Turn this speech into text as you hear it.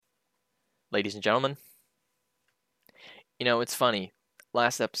ladies and gentlemen. It's funny.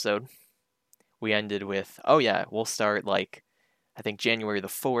 Last episode, we ended with, oh yeah, we'll start I think January the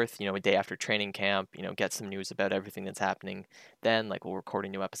 4th, a day after training camp, get some news about everything that's happening then, we'll record a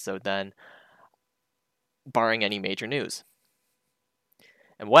new episode then, barring any major news.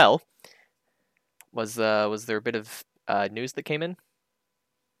 And well, was there a bit of news that came in?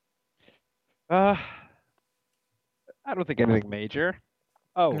 Uh, I don't think anything major.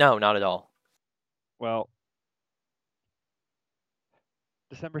 Oh, No, not at all. well,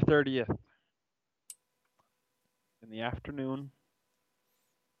 December 30th in the afternoon,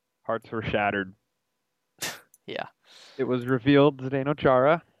 hearts were shattered. Yeah. It was revealed Zdeno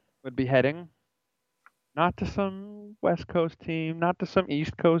Chara would be heading not to some West Coast team, not to some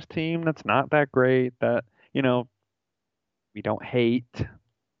East Coast team that's not that great, that, you know, we don't hate.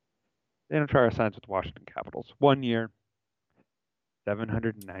 Zdeno Chara signs with the Washington Capitals. 1 year,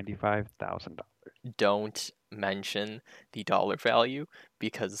 $795,000. Don't mention the dollar value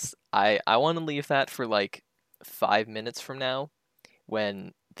because I want to leave that for 5 minutes from now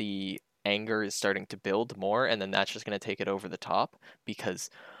when the anger is starting to build more, and then that's just going to take it over the top because,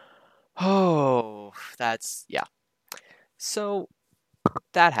 oh, that's, yeah. So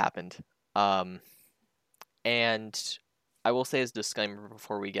that happened. Um, and I will say as a disclaimer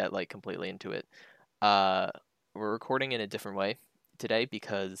before we get completely into it, uh, we're recording in a different way today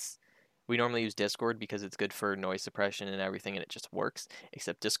because we normally use Discord because it's good for noise suppression and everything, and it just works.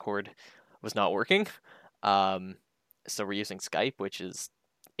 Except Discord was not working, um, so we're using Skype, which is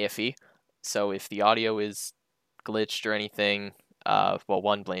iffy. So if the audio is glitched or anything, well,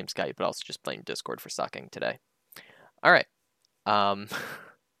 one blame Skype, but also just blame Discord for sucking today. All right. Um,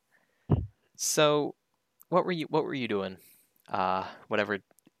 so what were you doing? Whatever.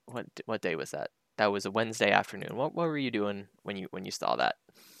 What day was that? That was a Wednesday afternoon. What were you doing when you saw that?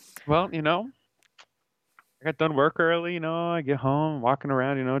 Well, I got done work early, I get home, walking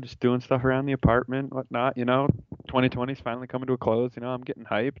around, just doing stuff around the apartment, whatnot, 2020 is finally coming to a close, I'm getting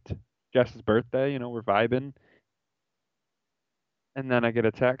hyped. Jess's birthday, we're vibing. And then I get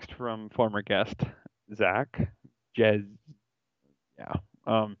a text from former guest, Zach, Jez, yeah.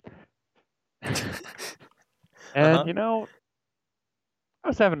 And, Uh-huh. I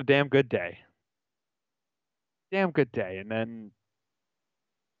was having a damn good day. Damn good day. And then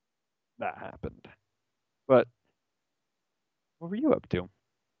that happened. But what were you up to?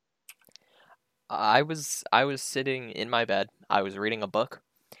 I was sitting in my bed. I was reading a book,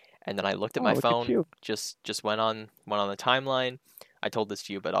 and then I looked at Oh, my look at phone. you. Just went on the timeline. I told this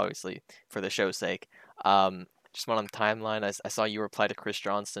to you, but obviously for the show's sake, just went on the timeline. I saw you reply to Chris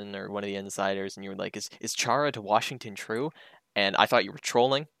Johnson or one of the insiders, and you were like, "Is Chara to Washington true?" And I thought you were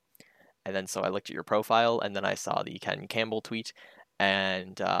trolling. And then so I looked at your profile, and then I saw the Ken Campbell tweet,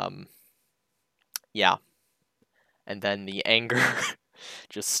 and yeah, and then the anger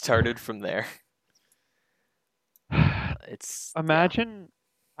just started from there. It's yeah. Imagine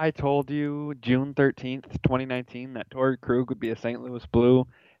I told you June 13th, 2019, that Torrey Krug would be a St. Louis Blue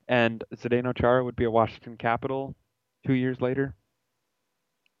and Zdeno Chara would be a Washington Capital 2 years later.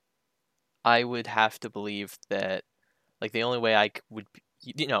 I would have to believe that the only way would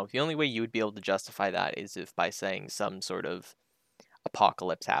the only way you would be able to justify that is if by saying some sort of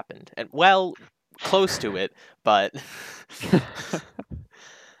apocalypse happened. And well, close to it, but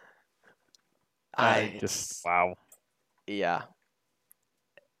I I just, it's wow. yeah.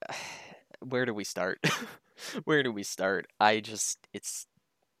 Where do we start? Where do we start? I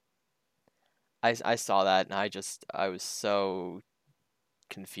saw that and I was so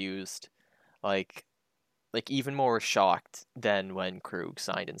confused. Like even more shocked than when Krug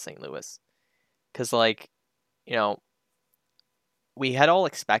signed in St. Louis. Cuz you know, we had all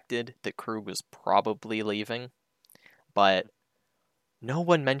expected that Krug was probably leaving, but no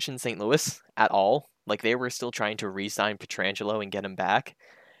one mentioned St. Louis at all. Like they were still trying to re-sign Petrangelo and get him back,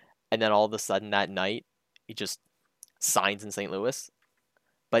 and then all of a sudden that night he just signs in St. Louis.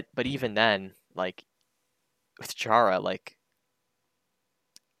 But even then, with Chara,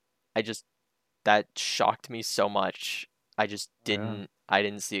 I just that shocked me so much. I just Yeah.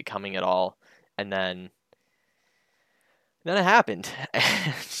 didn't see it coming at all, and then it happened.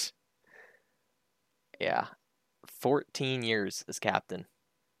 And yeah, 14 years as captain.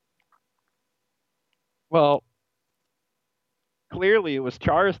 Well, clearly it was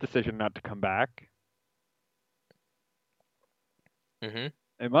Chara's decision not to come back. Mhm.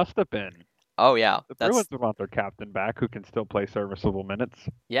 It must have been. Oh yeah, The Bruins that's would want their captain back who can still play serviceable minutes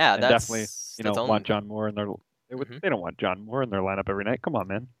yeah, and definitely, that's want only. John Moore in their Mhm. they don't want John Moore in their lineup every night. Come on,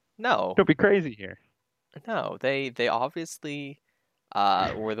 man. No, Don't be crazy here. no, they obviously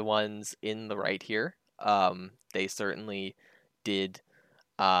were the ones in the right here. They certainly did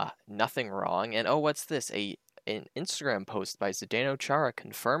nothing wrong. And oh, what's this? An Instagram post by Zdeno Chara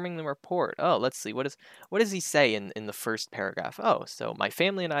confirming the report. Oh, let's see. What does he say in the first paragraph? Oh, so my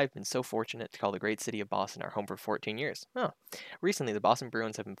family and I have been so fortunate to call the great city of Boston our home for 14 years. Oh, recently the Boston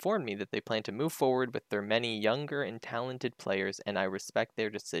Bruins have informed me that they plan to move forward with their many younger and talented players, and I respect their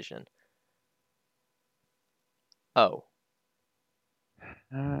decision. Oh,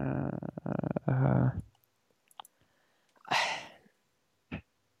 Uh, uh,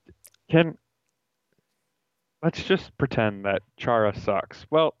 can Let's just pretend that Chara sucks.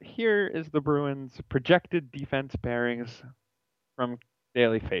 Well, here is the Bruins' projected defense pairings from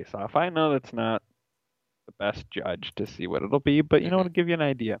Daily Faceoff. I know that's not the best judge to see what it'll be, but mm-hmm. to give you an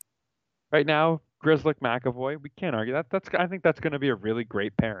idea. Right now, Grizzlick McAvoy, we can't argue that. I think that's going to be a really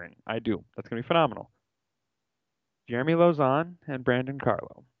great pairing. I do. That's going to be phenomenal. Jeremy Lauzon and Brandon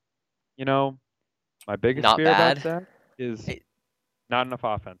Carlo. You know, my biggest Not fear about bad. that is It, not enough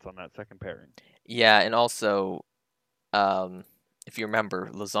offense on that second pairing. yeah, and also, um, if you remember,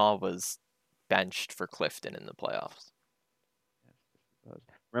 Lazon was benched for Clifton in the playoffs.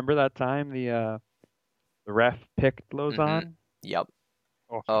 Remember that time the ref picked Mm-hmm. Lauzon? Yep.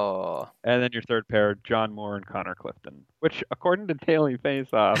 Oh. Oh. And then your third pair, John Moore and Connor Clifton, which according to Daily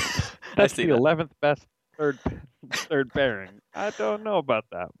Faceoff, I that's see the that. 11th best third pairing. I don't know about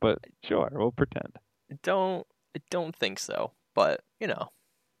that, but sure, we'll pretend. I don't think so, but And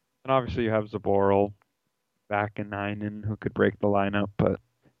obviously you have Zaboral back in nine and who could break the lineup, but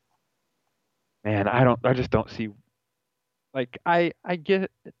man, I just don't see like I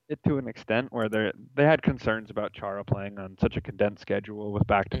get it to an extent where they had concerns about Chara playing on such a condensed schedule with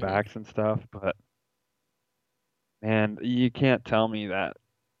back to mhm. backs and stuff, but man, you can't tell me that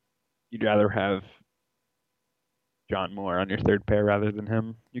you'd rather have John Moore on your third pair rather than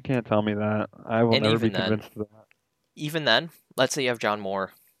him. You can't tell me that. I will And never be convinced of that. even then, let's say you have John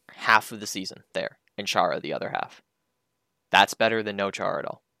Moore half of the season there and Chara the other half. That's better than no Chara at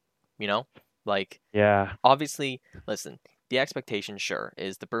all. You know? Like, Yeah. obviously, listen, the expectation, sure,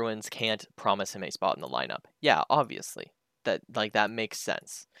 is the Bruins can't promise him a spot in the lineup. Yeah, obviously. That makes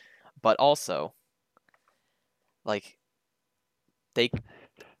sense. But also, like, they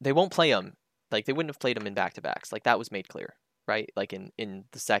won't play him. Like, they wouldn't have played him in back to backs. Like, that was made clear, right? Like in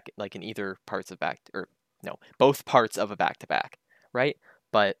the second, like in either parts of back or no, both parts of a back to back, right?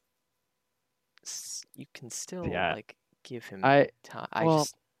 But you can still Yeah. like give him I time. I well,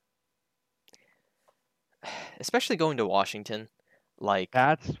 just, especially going to Washington, like,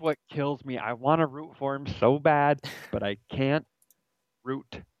 that's what kills me. I want to root for him so bad, but I can't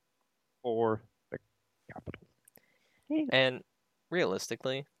root for the Capitals. and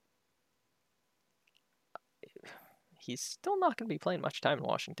realistically, he's still not going to be playing much time in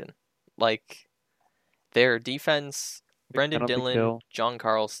Washington. Like, their defense, Big Brendan penalty Dillon, kill. John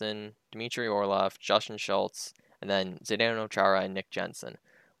Carlson, Dmitry Orlov, Justin Schultz, and then Zdeno Chara and Nick Jensen.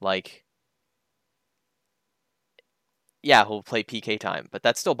 Like, yeah, he'll play PK time, but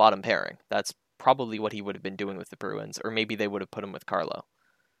that's still bottom pairing. That's probably what he would have been doing with the Bruins, or maybe they would have put him with Carlo.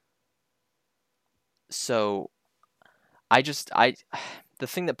 So I the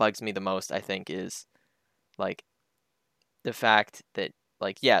thing that bugs me the most, I think, is like the fact that,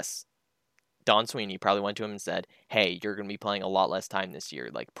 like, yes, Don Sweeney probably went to him and said, "Hey, you're going to be playing a lot less time this year,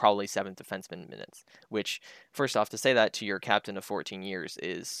 like probably seventh defenseman minutes." Which, first off, to say that to your captain of 14 years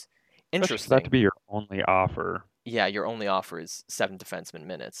is Especially for that to interesting. be your only offer. Yeah, your only offer is seven defenseman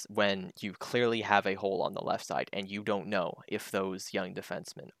minutes when you clearly have a hole on the left side and you don't know if those young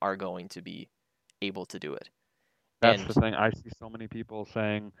defensemen are going to be able to do it. That's And the thing. I see so many people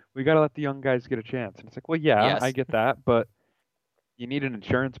saying, we got to let the young guys get a chance. And it's like, well, yeah, I yes, get that, but you need an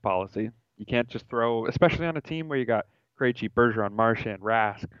insurance policy. You can't just throw, especially on a team where you got Krejci, Bergeron, Marchand,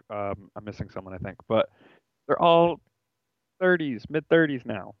 Rask. I'm missing someone, I think, but they're all 30s, mid 30s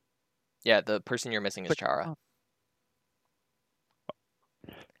now. yeah, the person you're missing It's is like, Chara. oh,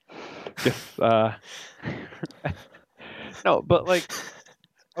 guess, no, but like,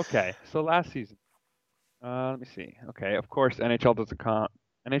 okay, so last season, let me see. Okay, of course, NHL.com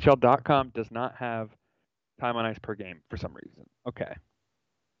does not have time on ice per game for some reason. Okay.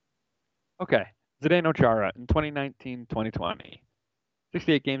 Okay. Zdeno Chara in 2019-2020.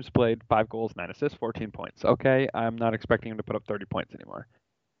 68 games played, 5 goals, 9 assists, 14 points. Okay, I'm not expecting him to put up 30 points anymore.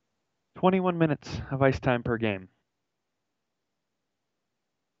 21 minutes of ice time per game.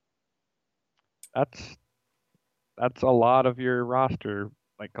 That's a lot of your roster,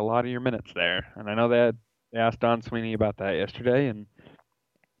 like a lot of your minutes there. And I know they asked Don Sweeney about that yesterday, and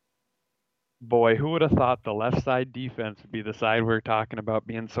Boy, who would have thought the left side defense would be the side we're talking about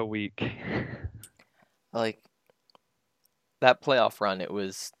being so weak? Like that playoff run, it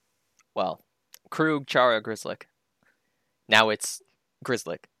was well, Krug, Chara, Grizzlick. Now it's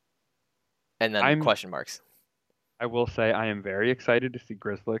Grizzlick, and then I'm question marks. I will say I am very excited to see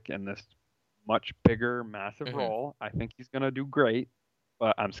Grizzlick in this much bigger, massive Hmm. role. I think he's gonna do great,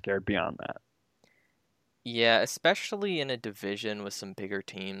 but I'm scared beyond that. Yeah, especially in a division with some bigger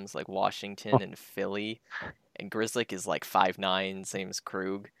teams like Washington and Philly, and Grizzlick is like 5'9", same as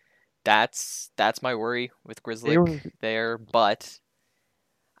Krug. That's my worry with They Grizzlick were there, but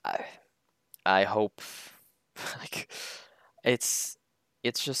I I hope like it's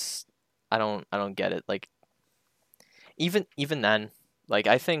it's just I don't get it. Like even then, like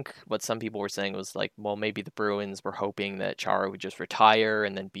I think what some people were saying was like, well, maybe the Bruins were hoping that Chara would just retire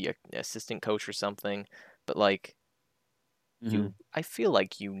and then be an assistant coach or something. But like Mhm. I feel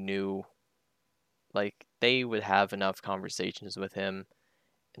like you knew like they would have enough conversations with him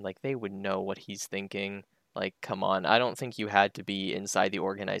and like they would know what he's thinking. Like, come on, I don't think you had to be inside the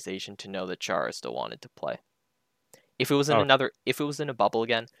organization to know that Chara still wanted to play. Oh, If it was in a bubble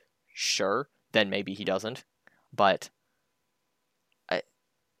again, sure, then maybe he doesn't. But I,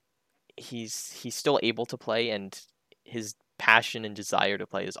 he's still able to play, and his passion and desire to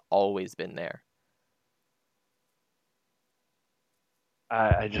play has always been there.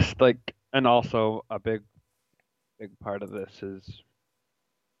 I just like, and also a big part of this is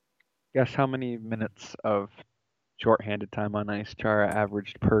guess how many minutes of shorthanded time on ice Chara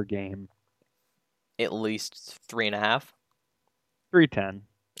averaged per game? At least 3.5. 310.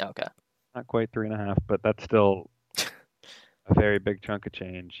 Okay. Not quite 3.5, but that's still a very big chunk of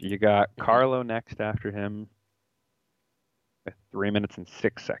change. You got Hmm. Carlo next after him with 3 minutes and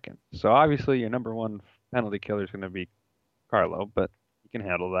 6 seconds. So obviously your number one penalty killer is going to be Carlo, but he can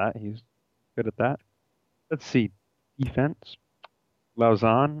handle that. He's good at that. Let's see. Defense.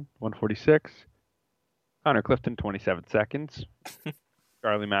 Lauzon, 146. Connor Clifton, 27 seconds.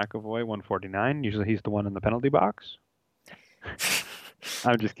 Charlie McAvoy, 149. Usually he's the one in the penalty box.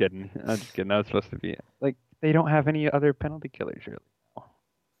 I'm just kidding. I'm just kidding. That was supposed to be it. Like, they don't have any other penalty killers, really.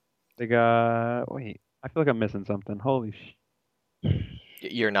 They got. Wait, I feel like I'm missing something. Holy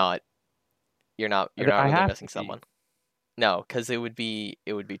You're not. You're not I really have to missing be. someone. No, because it would be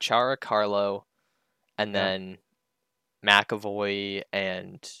Chara, Carlo, and Yeah. then McAvoy,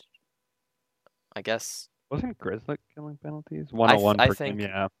 and I guess Wasn't Grizzly killing penalties? I th- 101 I per game, think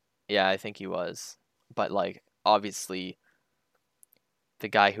yeah. yeah, I think he was, but like obviously the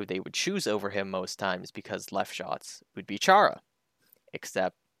guy who they would choose over him most times because left shots would be Chara.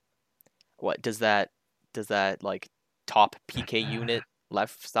 Except what does that like top PK unit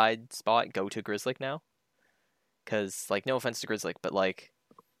left side spot go to Grizzly now? Because like no offense to Grizzly, but like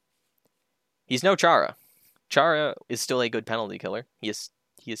he's no Chara. Chara is still a good penalty killer. He is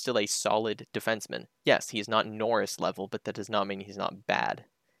still a solid defenseman. Yes, he is not Norris level, but that does not mean he's not bad.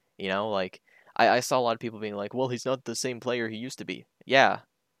 Like I saw a lot of people being like, well, he's not the same player he used to be. Yeah,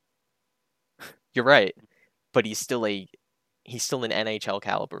 you're right. But he's still an NHL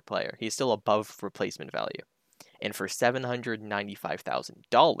caliber player. He's still above replacement value. And for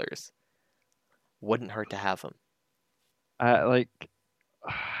 $795,000, wouldn't hurt to have him. I like.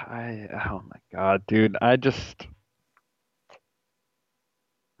 Oh my God, dude.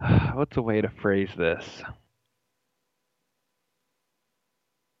 What's a way to phrase this?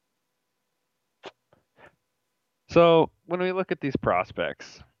 So when we look at these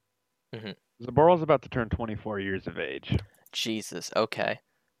prospects, Hmm. Zaborov's about to turn 24 years of age. Jesus. Okay.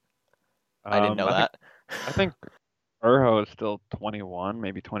 I didn't know I think that. I think Urho is still 21,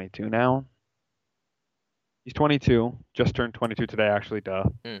 maybe 22 now. He's 22, just turned 22 today, actually, duh.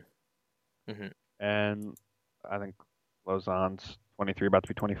 Mm, hmm. And I think Lozanne's 23, about to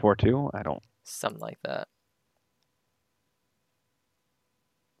be 24 too. I don't. Something like that.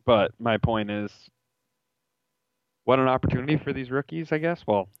 But my point is, what an opportunity for these rookies, I guess.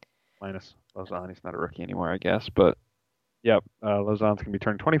 Well, minus Lozanne, he's not a rookie anymore, I guess. But yep, Lozanne's gonna be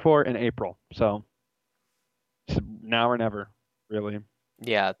turning 24 in April. So it's now or never, really.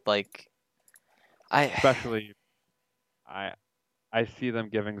 Yeah, like I. Especially, I I see them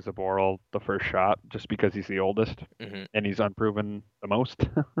giving Zaboral the first shot just because he's the oldest Hmm. and he's unproven the most.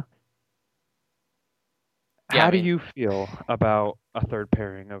 Yeah, I How do mean, you feel about a third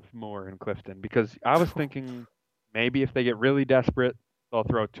pairing of Moore and Clifton? Because I was thinking maybe if they get really desperate, they'll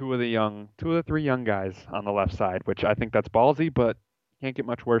throw two of the three young guys on the left side, which I think that's ballsy, but you can't get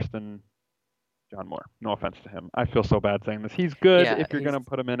much worse than John Moore. No offense to him. I feel so bad saying this. He's good yeah, if you're he's gonna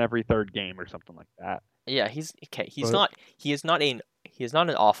put him in every third game or something like that. yeah, he's okay. He's But not he is not an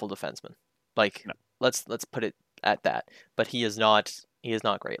awful defenseman. Like No. let's put it at that. But he is not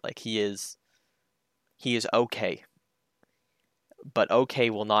great. Like he is okay. But okay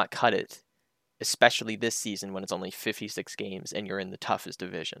will not cut it, especially this season when it's only 56 games and you're in the toughest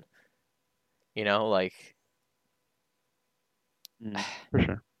division. You know, like For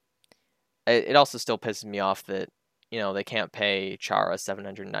sure. it also still pisses me off that they can't pay Chara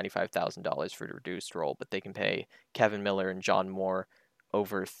 $795,000 for the reduced role, but they can pay Kevin Miller and John Moore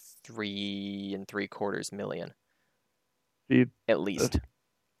over 3.75 million See, at least,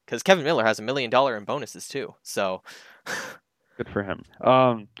 because Kevin Miller has $1 million in bonuses too. So good for him.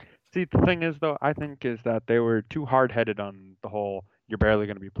 See, the thing is, though, I think is that they were too hard-headed on the whole "you're barely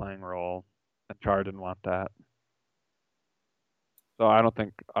going to be playing" role, and Char didn't want that. So I don't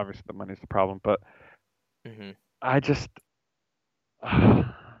think, obviously, the money's the problem, but mhm. I just,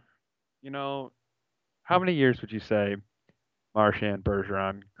 you know, how many years would you say Marchand,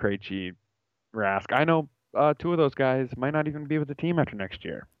 Bergeron, Krejci, Rask? I know two of those guys might not even be with the team after next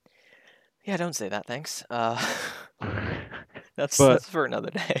year. Yeah, don't say that. Thanks. But That's for another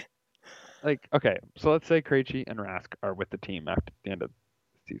day. like, okay, so let's say Krejci and Rask are with the team after the end of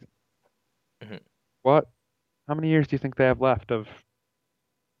the season. Mhm. What? How many years do you think they have left of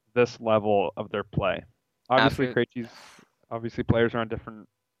this level of their play? Obviously, After Krejci's obviously players are on different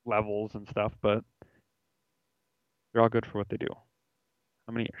levels and stuff, but they're all good for what they do.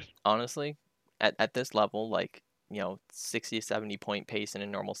 How many years? honestly, at this level, like 60 70 point pace in a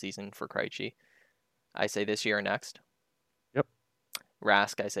normal season for Krejci, I say this year or next. Yep.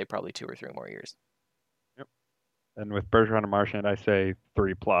 Rask, I say probably 2 or 3 more years. Yep. And with Bergeron and Marchand, I say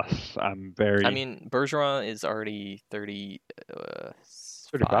 3 plus. I'm I very mean, Bergeron is already 35,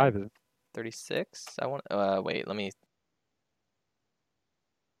 35, isn't 36. I want. Wait, let me.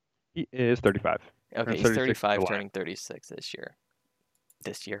 he? He is 35. Okay, Turns he's 36 in 35, July. turning 36 this year.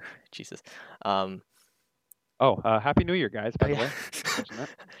 This year, Jesus. Um. Oh, Happy New Year, guys, Oh by the yeah. way. Mention that.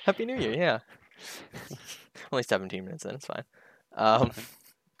 Happy New Year. Yeah. Only 17 minutes in. It's fine. It's Um. fine.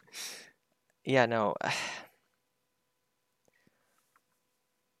 Yeah. No.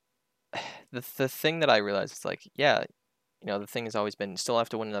 The thing that I realized is like, yeah, the thing has always been you still have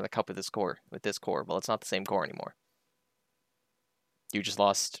to win another cup with this core. Well, it's not the same core anymore. You just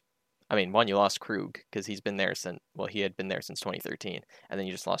lost. I mean, one, you lost Krug because he had been there since 2013, and then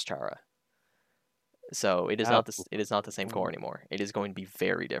you just lost Chara. So it is not the same core anymore. It is going to be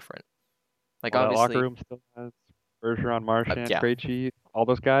very different. Like Well, that locker obviously, room still has Bergeron, Marchand, yeah, Krejci, all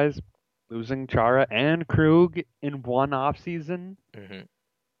those guys losing Chara and Krug in one off season. hmm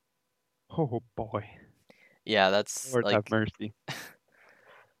Oh boy, yeah. That's Lord have like mercy.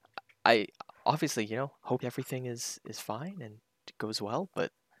 I obviously hope everything is fine and goes well,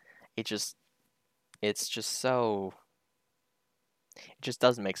 but it just it's just so it just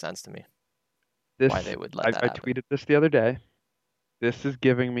doesn't make sense to me why This they would let I, that I happen. tweeted this the other day. This is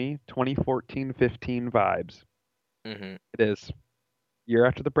giving me 2014-15 vibes. hmm It is. Year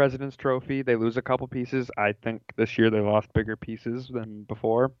after the President's Trophy, they lose a couple pieces. I think this year they lost bigger pieces than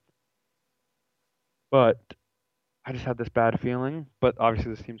before. But I just had this bad feeling. But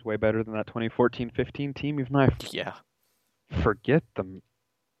obviously, this team's way better than that 2014-15 team. Even though Yeah. I forget them.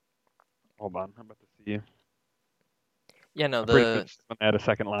 Hold on, I'm about to see. Yeah. No. I'm pretty sure The this is when they had a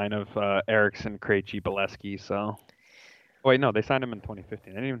second line of Eriksson, Krejci, Bolesky. So, oh, wait, no, they signed him in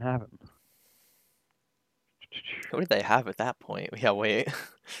 2015. They didn't even have him. Who did they have at that point? Yeah. Wait.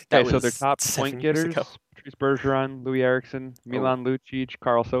 That Okay, so their was top point 7 years ago. getters: Patrice Bergeron, Louis Eriksson, Oh, Milan Lucic,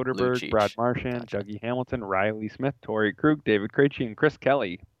 Carl Soderberg, Brad Lucic. Marchand, Gotcha. Dougie Hamilton, Riley Smith, Torrey Krug, David Krejci, and Chris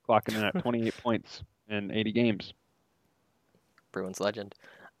Kelly, clocking in at 28 points in 80 games. Bruins legend.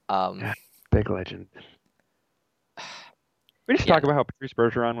 Um. Yeah, big legend. We just Yeah. talk about how Patrice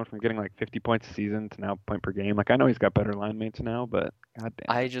Bergeron went from getting like 50 points a season to now point per game. Like I know he's got better line mates now, but god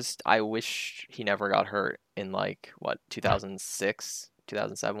damn I wish he never got hurt in like what 2006,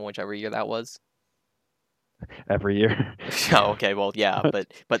 2007, whichever year that was. it. Every year. Oh, okay. Well, yeah,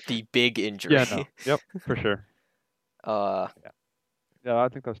 But but the big yeah, no. injury. Yep, for sure. uh. Yeah. Yeah, I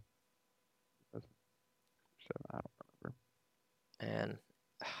think that's seven. I don't remember. And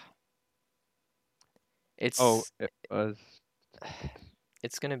Oh, it's it was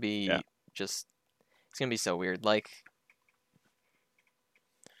it's gonna yeah. be just it's gonna be so weird. Like,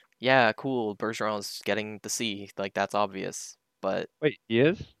 yeah, cool. Bergeron's getting the C. Like that's obvious. But Wait, he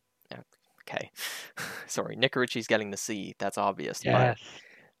is? okay, sorry, Nick Ritchie's getting the C. That's obvious. But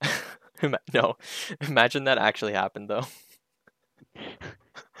Yes. no, imagine that actually happened though.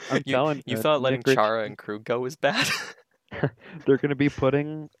 I'm You telling you you, thought letting Nick Chara Ritchie, and Krug go was bad? they're going to be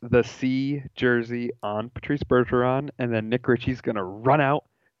putting the C jersey on Patrice Bergeron, and then Nick Ritchie's going to run out,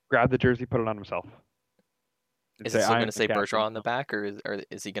 grab the jersey, put it on himself, and Is it say, still "I going am to the say Bergeron captain." on the back, or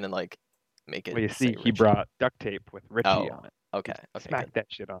is he going to like make Well, it you see, say he Richie? brought duct tape with Richie Oh, on it. okay, Just okay, good. smack that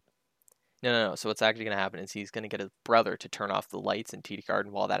shit on. No, no, no. So what's actually going to happen is he's going to get his brother to turn off the lights in TD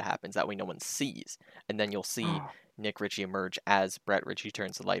Garden while that happens. That way no one sees, and then you'll see Nick Ritchie emerge as Brett Ritchie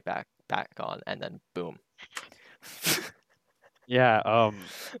turns the light back on, and then boom. Yeah.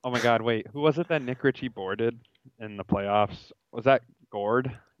 Oh my God. Wait. Who was it that Nick Ritchie boarded in the playoffs? Was that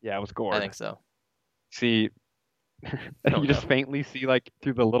Gord? Yeah, it was I Gord. think so. See, Oh you no. just faintly see like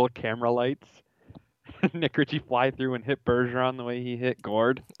through the little camera lights, Nick Ritchie fly through and hit Bergeron the way he hit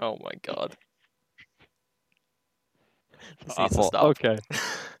Gord. Oh my God. It's This needs to awful. stop. Okay.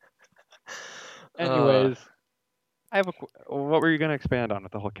 uh, Anyways, I have a. What were you gonna expand on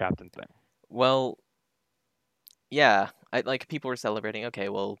with the whole captain thing? well, yeah. I like people were celebrating. Okay,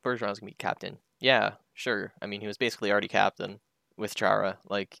 well, Bergeron's gonna be captain. Yeah, sure. I mean, he was basically already captain with Chara.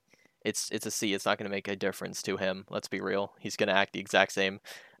 Like, it's a C. It's not gonna make a difference to him. Let's be real. He's gonna act the exact same,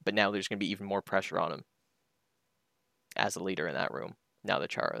 but now there's gonna be even more pressure on him as a leader in that room. Now that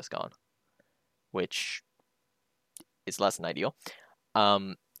Chara is gone, which is less than ideal.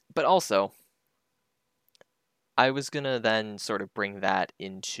 Um, but also, I was gonna then sort of bring that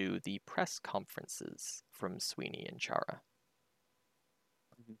into the press conferences from Sweeney and Chara.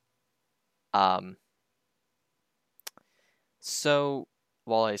 Um, so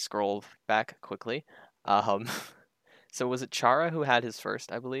while I scroll back quickly, um, so was it Chara who had his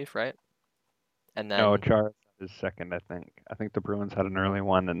first, I believe, right? And No, then, Chara is second. I think. I think the Bruins had an early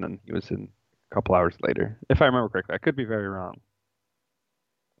one, and then he was in a couple hours later, if I remember correctly. I could be very wrong.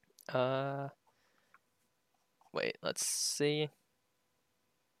 uh, wait, let's see.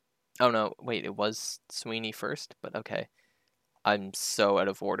 Oh no, wait, it was Sweeney first, but okay. I'm so out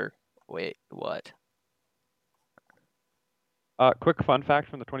of order. Wait, what? Quick fun fact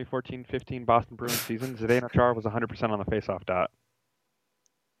from the 2014-15 Boston Bruins season: Zdeno Chara was 100% on the faceoff dot.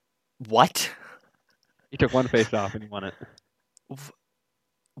 What? He took one faceoff and he won it.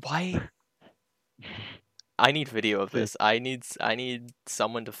 Why? I need video of Just this. I need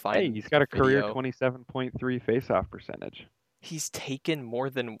someone to hey, find he's got a career video. 27.3 faceoff percentage. He's taken more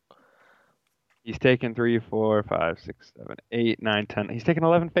than He's taken 3, 4, 5, 6, 7, 8, 9, 10. He's taken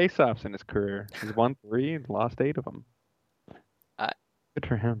 11 faceoffs in his career. He's won 3 and lost 8 of them. I. Good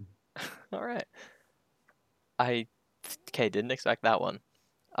for him. All right. I okay, didn't expect that one.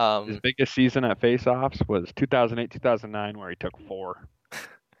 His Um, biggest season at faceoffs was 2008-2009, where he took 4.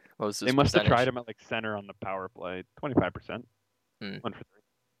 what was They his must have tried percentage? him at like center on the power play. 25%. Hmm. 1 for 3.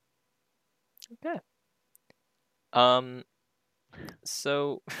 Okay. Um,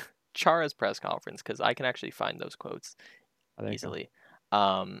 so Chara's press conference, because I can actually find those quotes There you go. easily.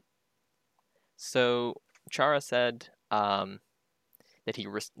 Um, so Chara said that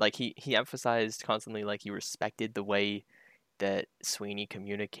he emphasized constantly like he respected the way that Sweeney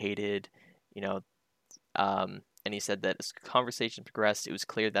communicated, you know, and he said that as conversation progressed, it was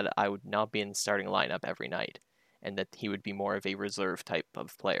clear that I would not be in the starting lineup every night, and that he would be more of a reserve type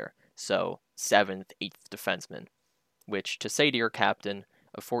of player. So seventh, eighth defenseman, which to say to your captain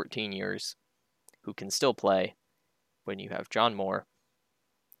of 14 years, who can still play when you have John Moore,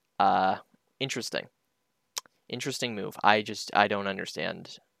 uh, interesting, interesting move. I don't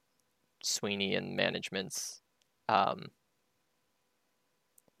understand Sweeney and management's um,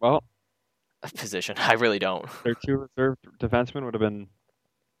 Well, position. I really don't. their 2 reserve defensemen would have been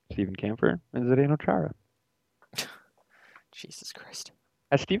Steven Kampfer and Zdeno Chara. Jesus Christ.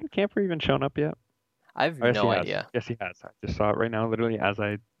 Has Steven Kampfer even shown up yet? I have Oh, yes, he no has. idea. Yes, he has. I just saw it right now, literally as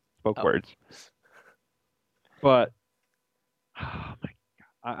I spoke Oh, words. But oh my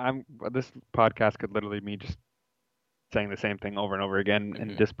God, I'm this podcast could literally me just saying the same thing over and over again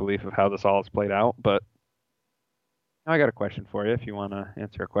in hmm disbelief of how this all has played out. But now I got a question for you if you want to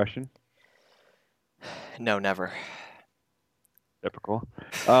answer a question. No, never. Typical.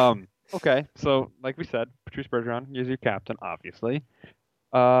 Okay, so like we said, Patrice Bergeron is your captain, obviously.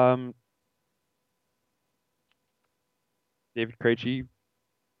 Um, David Krejci,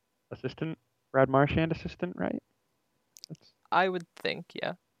 assistant. Brad Marchand, assistant, right? That's, I would think,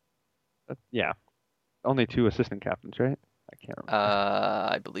 yeah. yeah. Only 2 assistant captains, right? I can't remember.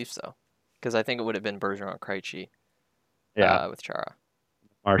 I believe so, because I think it would have been Bergeron Krejci, Yeah, with Chara.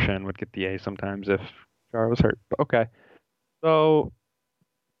 Marchand would get the A sometimes if Chara was hurt. But okay. So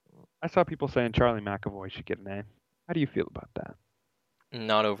I saw people saying Charlie McAvoy should get an A. How do you feel about that?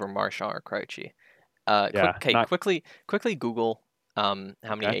 Not over Marchand or Krejci. Yeah, not Quickly Google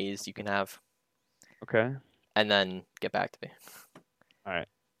how many okay. A's you can have, Okay. and then get back to me. All right.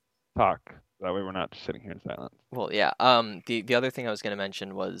 Talk. That way we're not just sitting here in silence. Well, yeah. The other thing I was going to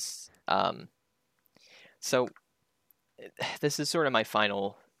mention was so this is sort of my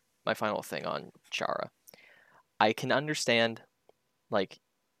final thing on Chara. I can understand, like,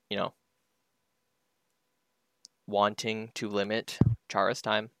 you know, wanting to limit Chara's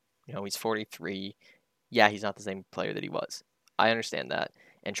time. He's 43. Yeah, he's not the same player that he was. I understand that,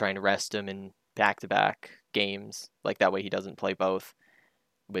 and trying to rest him in back-to-back games, like that way he doesn't play both,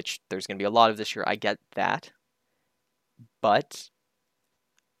 which there's going to be a lot of this year. I get that, but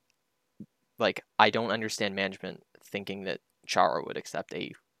like I don't understand management thinking that Chara would accept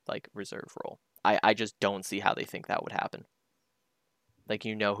a like reserve role. I just don't see how they think that would happen. Like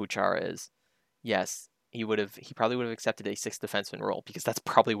who Chara is. Yes, he probably would have accepted a sixth defenseman role because that's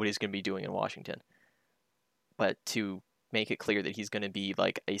probably what he's going to be doing in Washington. But to make it clear that he's going to be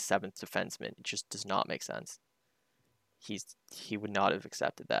like a seventh defenseman, it just does not make sense. He would not have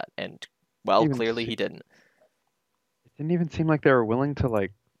accepted that, and well, clearly he didn't. It didn't even seem like they were willing to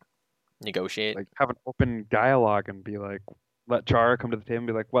Negotiate. like have an open dialogue and be like, let Chara come to the table and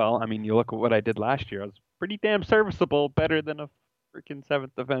be like, well, I mean, you look at what I did last year. I was pretty damn serviceable, better than a freaking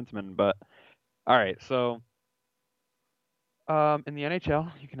seventh defenseman. But all right, so in the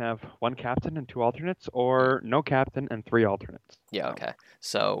NHL, you can have one captain and two alternates, or no captain and three alternates. Yeah, So okay.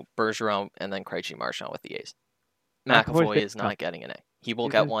 So Bergeron and then Krejci Marchand with the A's. McAvoy's McAvoy days is gone. not getting an A. He will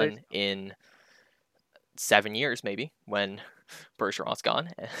He's get his days one in 7 years, maybe, when Bergeron's gone.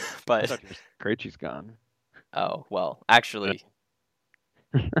 I But thought Krejci's gone. oh well, actually,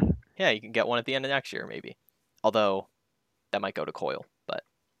 yeah, you can get one at the end of next year, maybe. Although that might go to Coyle, but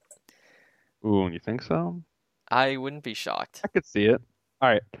Ooh, you think so? I wouldn't be shocked. I could see it. All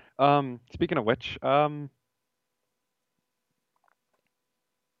right. Speaking of which, what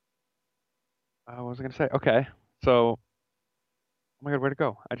was I gonna say? Okay, so, oh my God, where'd it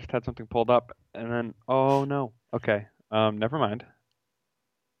go? I just had something pulled up, and then, oh no. Okay. Never mind.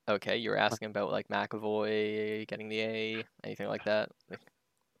 Okay, you were asking about like McAvoy getting the A, anything like that.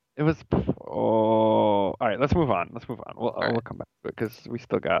 It was. Oh, all right. Let's move on. Let's move on. We'll All right. we'll come back to it because we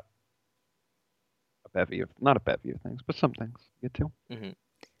still got a bevy of not a bevy of things, but some things to get to.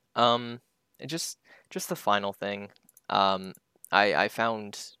 Um, and just the final thing. Um, I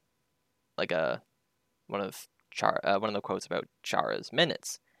found like one of the quotes about Chara's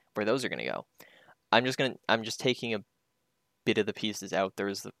minutes, where those are gonna go. I'm just taking a bit of the pieces out. There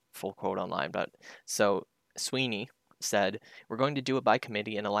is the full quote online, but so Sweeney said, "We're going to do it by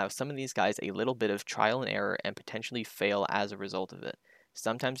committee and allow some of these guys a little bit of trial and error and potentially fail as a result of it.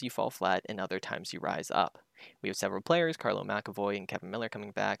 Sometimes you fall flat and other times you rise up. We have several players, Carlo McAvoy and Kevin Miller coming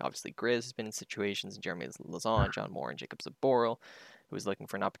back. Obviously, Grizz has been in situations, and Jeremy Lazon, John Moore, and Jacob Zaboral, who is looking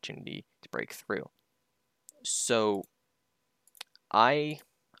for an opportunity to break through. So I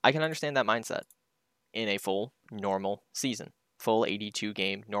I can understand that mindset in a full normal season, full 82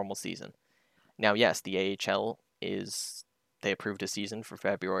 game normal season. Now, yes, the AHL is they approved a season for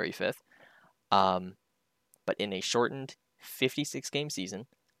February 5th, um, but in a shortened 56 game season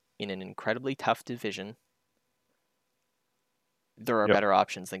in an incredibly tough division, there are Yep. better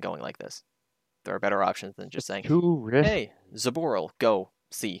options than going like this. There are better options than just It's saying, too risky. "Hey, Zaboral, go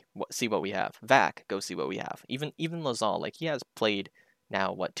see what we have. Vac, go see what we have." Even Lazal, like he has played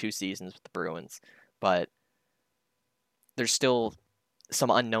now 2 seasons with the Bruins, but there's still some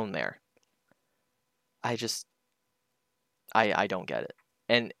unknown there. I just I don't get it.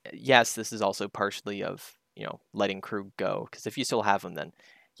 And yes, this is also partially of letting Krug go, because if you still have him, then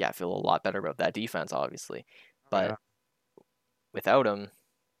yeah, I feel a lot better about that defense, obviously. Oh, But yeah. without him,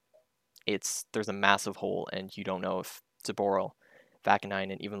 there's a massive hole, and you don't know if Zaboral,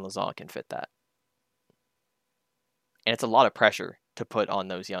 Vakanainen, and even Lazal can fit that. And it's a lot of pressure to put on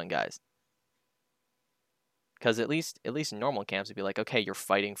those young guys. Because at least in normal camps, it'd be like, okay, you're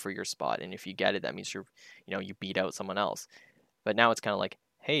fighting for your spot, and if you get it, that means you beat out someone else. But now it's kind of like,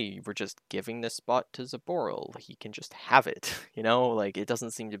 hey, we're just giving this spot to Zaboral. He can just have it. Like it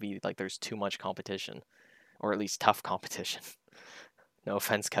doesn't seem to be like there's too much competition, or at least tough competition. No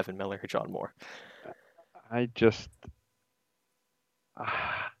offense, Kevin Miller or John Moore. I just.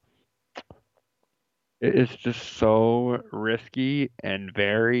 It's just so risky and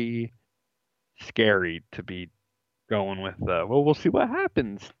very scary to be going with. Well, we'll see what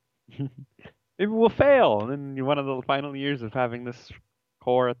happens. Maybe we'll fail. And then one of the final years of having this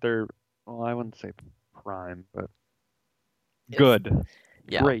core at their, well, I wouldn't say prime, but good,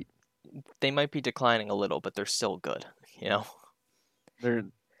 Yeah, great. they might be declining a little, but they're still good. They're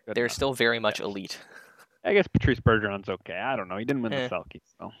good They're enough. still very much Yes. elite. I guess Patrice Bergeron's okay. I don't know. He didn't win the Selke,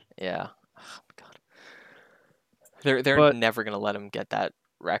 so. Yeah. Oh, God. They're But never gonna let him get that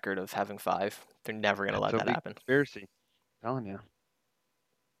record of having 5. They're never gonna let That's a that big happen. conspiracy. I'm telling you.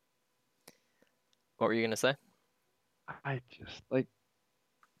 What were you gonna say? I just like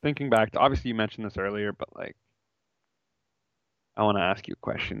thinking back to, obviously you mentioned this earlier, but like I want to ask you a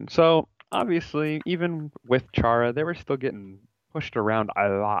question. So obviously, even with Chara, they were still getting pushed around a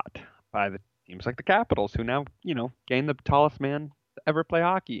lot by the teams like the Capitals, who now, gained the tallest man to ever play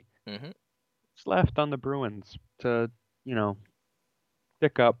hockey. Hmm. What's left on the Bruins to, you know,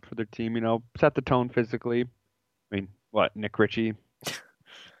 stick up for their team, set the tone physically? I mean, what, Nick Ritchie,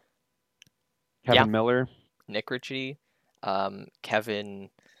 Yeah, Kevin Miller? Nick Ritchie, Kevin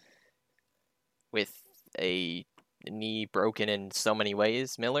with a knee broken in so many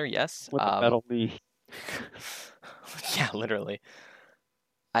ways. Miller, yes. With a metal knee. Yeah, literally.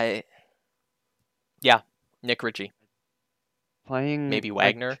 I yeah, Nick Ritchie, Playing maybe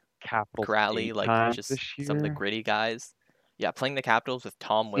like Wagner, Capitals Corrali, 8 like times just this some of the year. gritty guys. Yeah, playing the Capitals with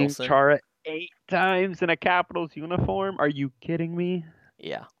Tom Seeing Wilson. Chara 8 times in a Capitals uniform? Are you kidding me?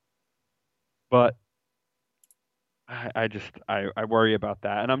 Yeah. But I worry about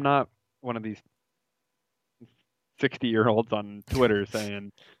that. And I'm not one of these 60-year-olds on Twitter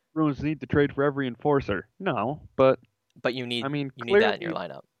saying Bruins need to trade for every enforcer. No, but But I mean, you need that in your clearly,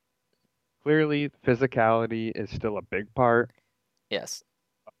 lineup. clearly physicality is still a big part Yes.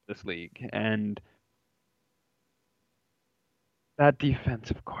 of this league, and that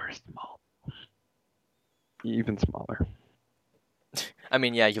defense, of course, small, even smaller. I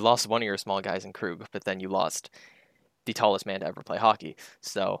mean, yeah, you lost one of your small guys in Krug, but then you lost the tallest man to ever play hockey.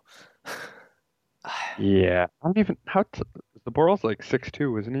 So Yeah, I don't even the Boral's like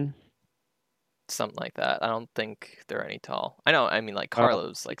 6'2", isn't he? something like that. I don't think they're any tall. I know, I mean like Uh,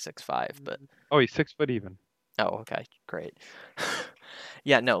 Carlos like 6'5", but oh, he's 6 foot even. oh, okay, great.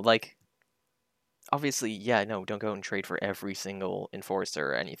 Yeah, no, like obviously, yeah, no, don't go and trade for every single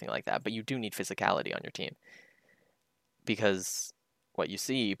enforcer or anything like that, but you do need physicality on your team because what you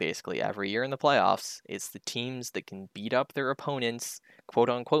see basically every year in the playoffs is the teams that can beat up their opponents, quote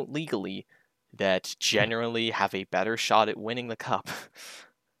unquote, legally, that generally have a better shot at winning the cup.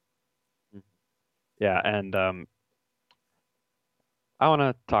 Yeah, and I want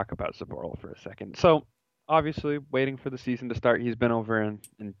to talk about Zaboral for a second. So, obviously, waiting for the season to start, he's been over in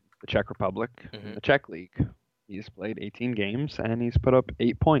the Czech Republic, in Hmm. the Czech League. He's played 18 games and he's put up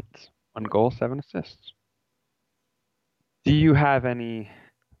 8 points, 1 goal, 7 assists. Do you have any?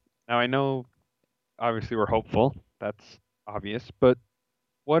 Now, I know obviously we're hopeful. That's obvious, but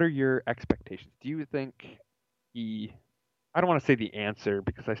what are your expectations? Do you think he? I don't want to say the answer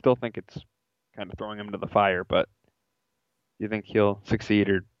because I still think it's kind of throwing him into the fire, but do you think he'll succeed,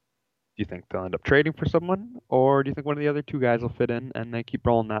 or do you think they'll end up trading for someone, or do you think one of the other two guys will fit in and they keep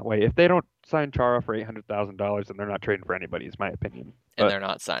rolling that way? If they don't sign Chara for $800,000, then they're not trading for anybody, is my opinion. And But they're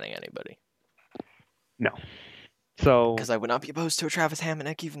not signing anybody. no. So Because I would not be opposed to a Travis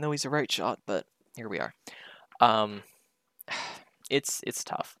Hamonic, even though he's a right shot, but here we are. Um, it's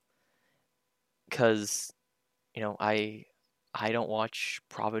tough because I don't watch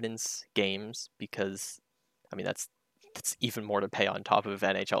Providence games because I mean that's even more to pay on top of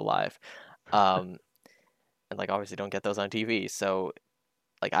NHL Live, um, and like obviously don't get those on TV. So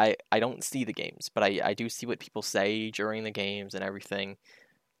like I don't see the games, but I do see what people say during the games and everything.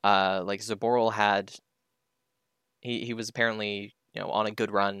 Like Zaboral had he was apparently on a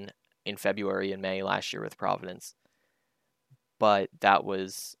good run in February and May last year with Providence, but that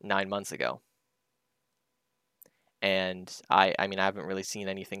was 9 months ago. And I mean I haven't really seen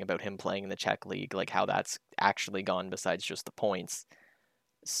anything about him playing in the Czech league, like how that's actually gone besides just the points.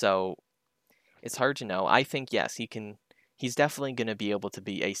 So it's hard to know. I think yes, he's definitely going to be able to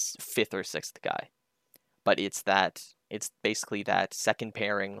be a fifth or sixth guy. But it's basically that second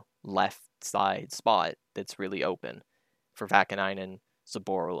pairing left side spot that's really open for Vakanainen,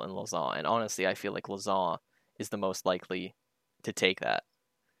 Zaboral, and Lazan. And honestly, I feel like Lazan is the most likely to take that,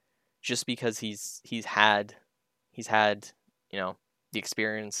 just because he's had the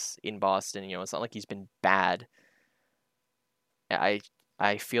experience in Boston. It's not like he's been bad. I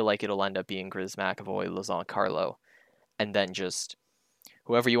I feel like it'll end up being Grizz McAvoy, Lazan, Carlo, and then just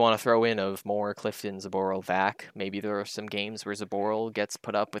whoever you want to throw in of Moore, Clifton, Zaboral, Vac. Maybe there are some games where Zaboral gets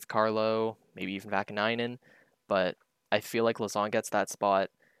put up with Carlo, maybe even Vakanainen, but I feel like Lazan gets that spot.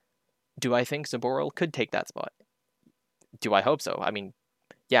 Do I think Zaboral could take that spot? Do I hope so? I mean,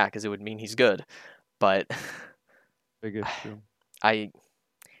 yeah, because it would mean he's good, but big issue. I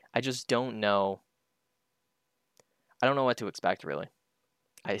I just don't know. I don't know what to expect really.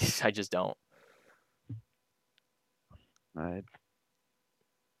 I just don't. I,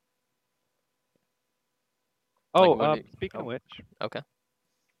 Like oh, what? speaking of Oh, which, okay.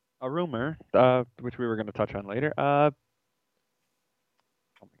 a rumor, which we were going to touch on later. Oh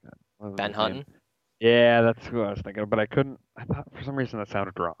my God, what was Ben his name? Hutton. Yeah, that's who I was thinking of, but I couldn't. I thought for some reason that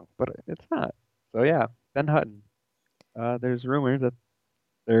sounded wrong, but it's not. So yeah, Ben Hutton. There's rumors that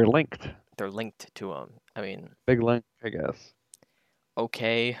they're linked. They're linked to him. I mean, Big link, I guess.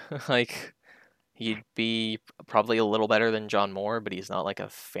 okay, like he'd be probably a little better than John Moore, but he's not like a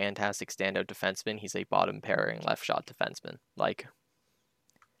fantastic standout defenseman. He's a bottom pairing left shot defenseman. Like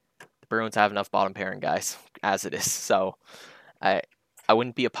the Bruins have enough bottom pairing guys as it is, so I I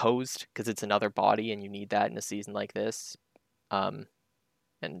wouldn't be opposed because it's another body and you need that in a season like this. Um,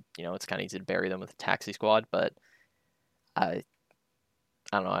 and it's kind of easy to bury them with a taxi squad, but I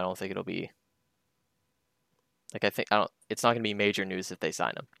I don't know. I don't think it'll be like I think I don't. It's not gonna be major news if they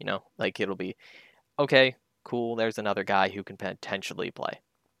sign him. Like it'll be okay, cool. There's another guy who can potentially play.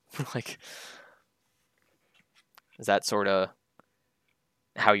 Like, is that sort of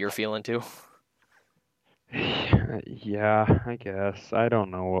how you're feeling too? Yeah, I guess. I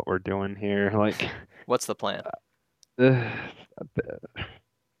don't know what we're doing here. Like, What's the plan? the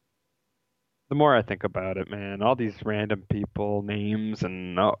the more I think about it, man, all these random people names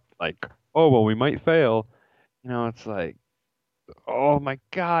and like, oh well, we might fail. It's like, oh my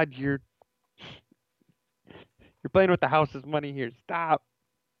God, you're playing with the house's money here. Stop.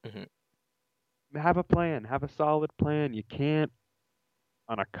 Hmm. Have a plan. Have a solid plan. You can't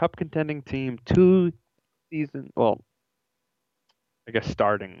on a cup contending team 2 seasons. Well, I guess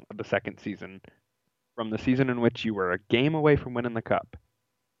starting the second season from the season in which you were a game away from winning the cup.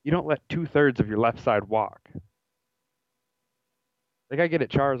 You don't let 2/3 of your left side walk. Like I get it,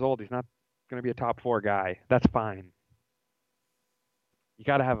 Chara's old. He's not going to be a top four guy. That's fine. You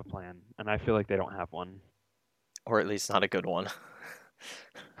got to have a plan, and I feel like they don't have one. Or at least not a good one.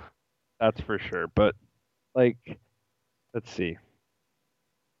 That's for sure. But like, let's see.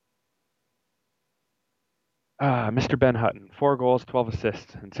 Mr. Ben Hutton, 4 goals, 12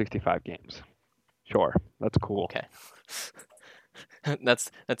 assists in 65 games. Sure, that's cool. Okay. That's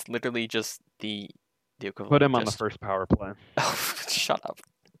literally just the Put equivalent of him on the just first power play. oh, shut up.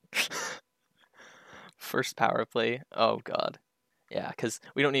 First power play. Oh God. Yeah, because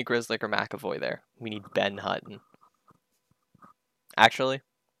we don't need Grizzly or McAvoy there. We need Ben Hutton. Actually,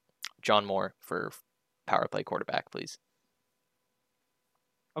 John Moore for power play quarterback, please.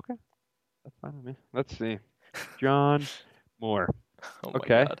 Okay, that's fine with me. Let's see. John Moore. Oh my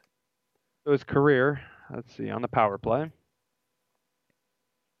Okay, God. so his career. Let's see on the power play.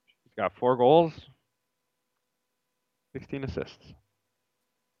 He's got 4 goals, 16 assists.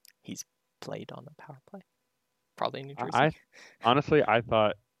 He's played on the power play. Probably in New I Jersey. honestly I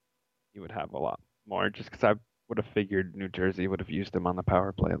thought he would have a lot more, just because I would have figured New Jersey would have used him on the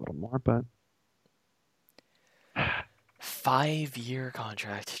power play a little more, but 5-year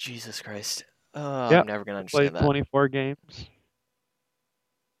contract. Jesus Christ. yeah, I'm never gonna played understand that. 24 games.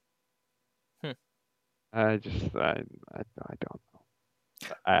 Hmm. I don't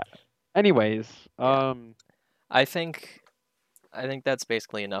know. Anyways, Yeah. I think I think that's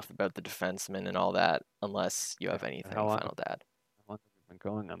basically enough about the defenseman and all that, unless you have anything how long, final to add. how long have we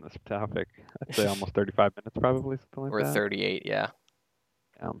been going on this topic? I'd say almost 35 minutes, probably something like We're that. 38, yeah.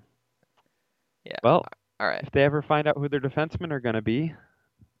 Um, Yeah. well, All right. if they ever find out who their defensemen are gonna be,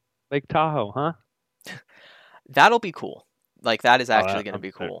 Lake Tahoe, huh? That'll be cool. Like that is Oh, actually going to I'm be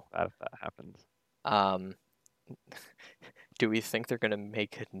excited cool. if that happens. Um, do we think they're going to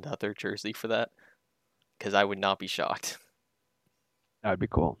make another jersey for that? Because I would not be shocked. That'd be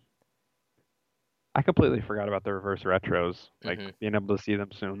cool. I completely forgot about the reverse retros, like Hmm. being able to see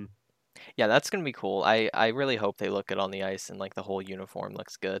them soon. Yeah, that's going to be cool. I really hope they look good on the ice and like the whole uniform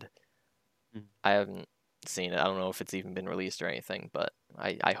looks good. Mm. I haven't seen it. I don't know if it's even been released or anything, but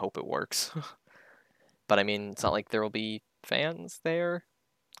I hope it works. But I mean, it's not like there will be fans there?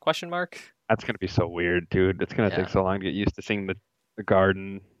 Question mark. That's gonna be so weird, dude. It's gonna take Yeah. so long to get used to seeing the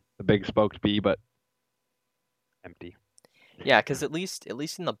garden, the big spoked B, but empty. Yeah, because at least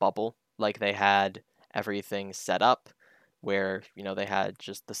in the bubble, like they had everything set up where, they had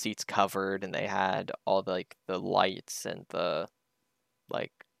just the seats covered and they had all the like the lights and the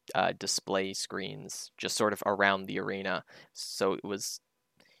like display screens just sort of around the arena. So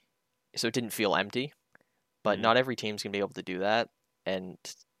it didn't feel empty, but Mhm. not every team's gonna be able to do that. And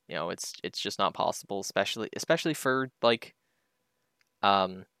it's just not possible, especially for like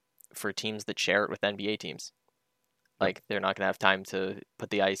um for teams that share it with NBA teams. Yep. Like they're not gonna have time to put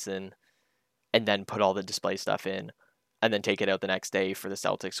the ice in and then put all the display stuff in and then take it out the next day for the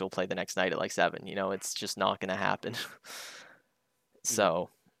Celtics who'll play the next night at like 7. It's just not going to happen. Mhm. So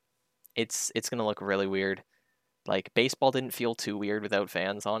it's going to look really weird. Like baseball didn't feel too weird without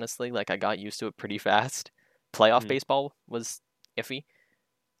fans, honestly. Like I got used to it pretty fast. Playoff Mhm. baseball was iffy.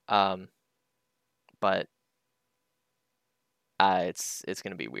 Um, but it's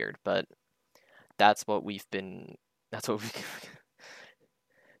gonna be weird. But that's what we've been. That's what we.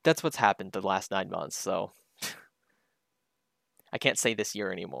 That's what's happened the last 9 months. So I can't say this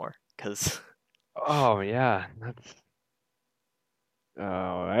year anymore because Oh yeah, that's.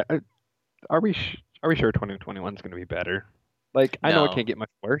 Oh, are we sure 2021 is going to be better? Like, I know it no. can't get much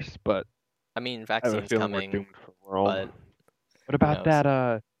worse, but I mean, I have a vaccine's feeling we're coming, doomed for the world. but What who about knows?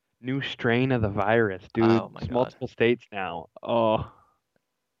 that new strain of the virus, dude? Oh my It's god. multiple states now. Oh,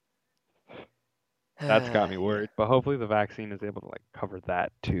 that's got me Yeah. worried. But hopefully the vaccine is able to like cover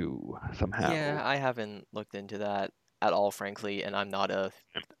that too Yeah, somehow. I haven't looked into that at all, frankly, and I'm not a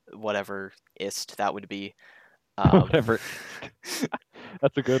whatever ist that would be. Um, Whatever.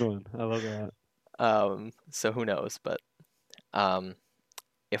 That's a good one. I love that. so who knows? But um,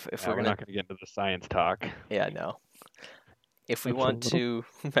 if Yeah, we're we're gonna, not going to get into the science talk. yeah, no. If we That's a want little. to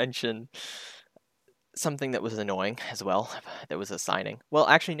mention something that was annoying as well, that was a signing. Well,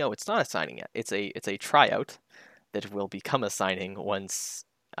 actually, no, it's not a signing yet. It's a tryout that will become a signing once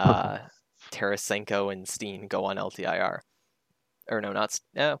Tarasenko and Steen go on LTIR. Or no, not.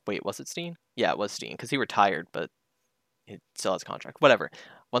 Wait, was it Steen? Yeah, it was Steen because he retired, but he still has a contract. Whatever.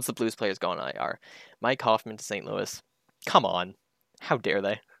 Once the Blues players go on IR, Mike Hoffman to St. Louis. Come on, how dare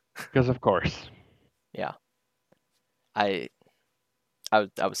they? Because of course. Yeah, I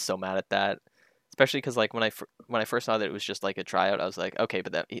I was so mad at that, especially because like when I first saw that it was just like a tryout, I was like, okay,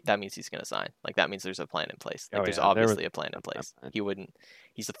 but that means he's gonna sign. Like that means there's a plan in place. Like Oh there's yeah, there was obviously a plan in that place. timeline. He wouldn't.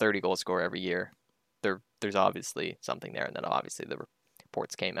 He's a 30 goal scorer every year. There's obviously something there, and then obviously the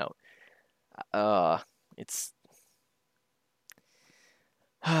reports came out. Uh, it's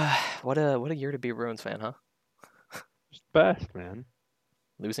what a year to be a Bruins fan, huh? Just best, man.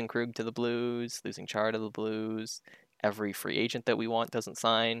 Losing Krug to the Blues, losing Chara to the Blues. Every free agent that we want doesn't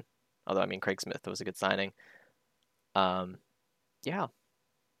sign. Although I mean, Craig Smith was a good signing. Um, yeah,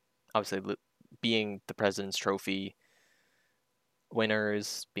 obviously being the President's Trophy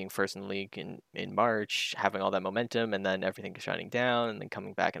winners, being first in the league in March, having all that momentum, and then everything shutting down, and then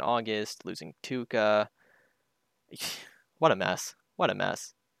coming back in August, losing Tuca. What a mess! What a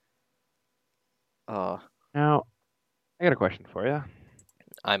mess! Oh, Now, I got a question for you.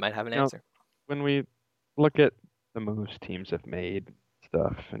 I might have an You know, answer. when we look at the moves teams have made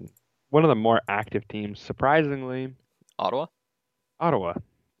stuff, and one of the more active teams, surprisingly, Ottawa. Ottawa,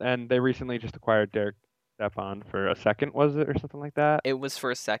 and they recently just acquired Derek Stepan for a second, was it, or something like that? It was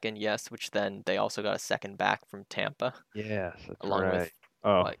for a second, yes, which then they also got a second back from Tampa, Yes, that's along right. with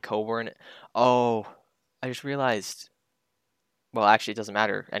Oh, what Coburn. Oh, I just realized. Well, actually, it doesn't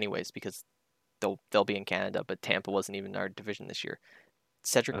matter anyways because they'll be in Canada, but Tampa wasn't even in our division this year.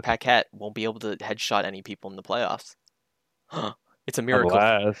 Cedric that's Paquette won't be able to headshot any people in the playoffs. It's a miracle.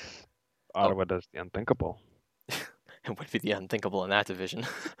 unless Oh, Ottawa does the unthinkable. it would be the unthinkable in that division.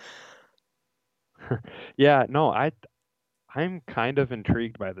 Yeah, no, I'm kind of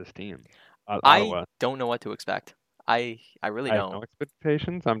intrigued by this team, I Ottawa. don't know what to expect. I really I have don't. no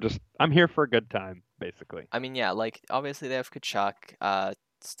expectations. I'm here for a good time, basically. I mean, yeah, like obviously they have Kachuk.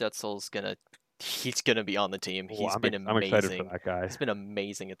 Stutzel's he's gonna be on the team. Oh, He's been I'm excited for amazing. that guy. He's been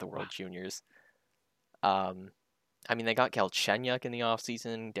amazing at the World Juniors. Um, I mean, they got Galchenyuk in the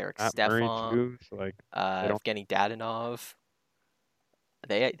offseason, Derek Matt Murray Stefan, too. So like they don't. Evgeny Dadonov.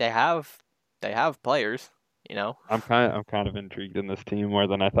 They have players, you know. I'm kind of intrigued in this team more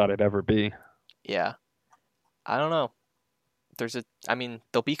than I thought I'd ever be. Yeah, I don't know. I mean,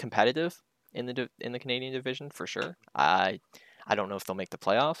 they'll be competitive in the Canadian division for sure. I don't know if they'll make the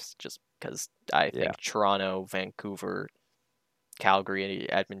playoffs just because I Yeah. think Toronto, Vancouver, Calgary,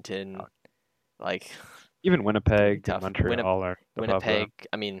 Edmonton, like Even it's gonna be Winnipeg and tough. Montreal are above them. Winnipeg.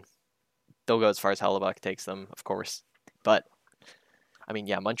 I mean, they'll go as far as Hellebuck takes them, of course. But I mean,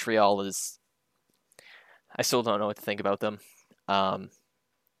 yeah, Montreal is. I still don't know what to think about them. Um,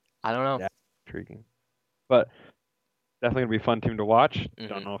 I don't know. Yeah, intriguing. But definitely gonna be a fun team to watch. Don't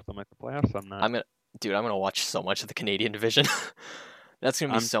hmm know if they'll make the playoffs. I'm not. I'm gonna, dude. I'm gonna watch so much of the Canadian division. That's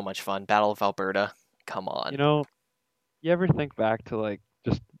gonna be I'm. so much fun. Battle of Alberta. Come You on. know, you ever think back to like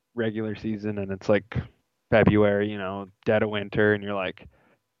just regular season and it's like February, dead of winter, and you're like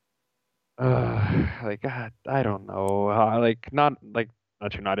God, I don't know, like not like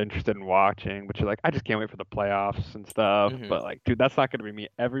that you're not interested in watching, but you're like, I just can't wait for the playoffs and stuff. hmm But like, dude, that's not gonna be me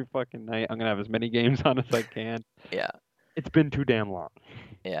every fucking night. I'm gonna have as many games on as I can. Yeah. It's been too damn long.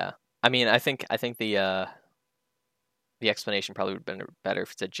 Yeah. I mean, I think the the explanation probably would have been better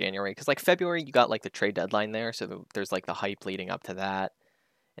if it said January, because like February you got like the trade deadline there, so there's like the hype leading up to that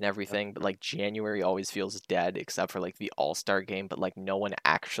and everything. But like January always feels dead, except for like the All-Star game, but like no one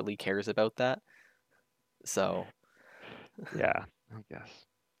actually cares about that. So Yeah, I guess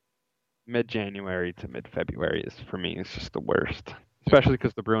mid-January to mid-February is for me is just the worst. Especially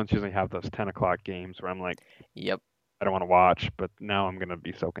because the Bruins usually have those 10 o'clock games where I'm like, yep, I don't want to watch, but now I'm gonna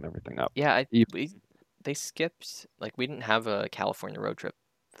be soaking everything up. yeah, Even- they skipped, like we didn't have a California road trip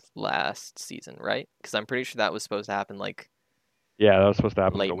last season, right? Because I'm pretty sure that was supposed to happen like Yeah, that was supposed to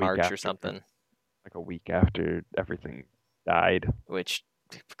happen like late a week March or after, something. like a week after everything died. Which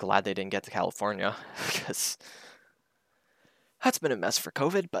glad they didn't get to California because that's been a mess for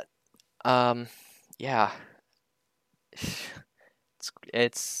COVID. But yeah,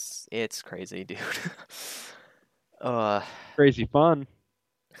 it's crazy, dude. uh, Crazy fun.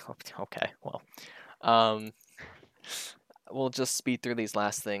 okay, well, um, we'll just speed through these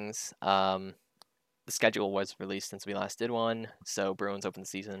last things. The schedule was released since we last did one, so Bruins open the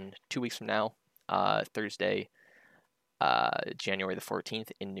season 2 weeks from now, Thursday, January the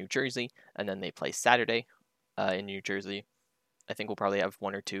 14th in New Jersey, and then they play Saturday, in New Jersey. I think we'll probably have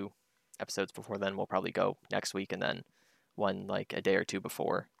one or two episodes before then. We'll probably go next week, and then one like a day or two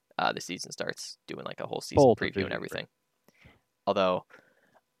before the season starts, doing like a whole season Full preview and division everything. Although,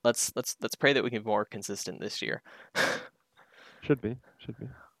 let's pray that we can be more consistent this year. Should be.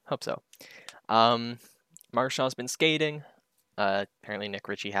 Hope so. Marchand's been skating. Apparently Nick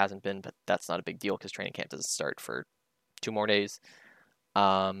Ritchie hasn't been, but that's not a big deal because training camp doesn't start for 2 more days.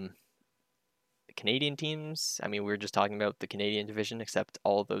 The Canadian teams, I mean, we were just talking about the Canadian division, except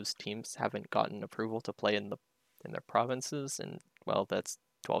all of those teams haven't gotten approval to play in their provinces, and well, that's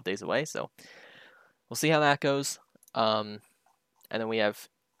 12 days away, so we'll see how that goes. And then we have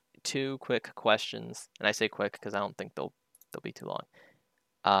two quick questions, and I say quick because I don't think they'll be too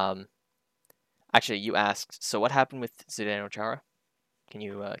long. Actually, you asked, so what happened with Zdeno Chara? Can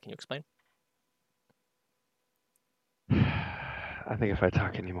you explain? I think if I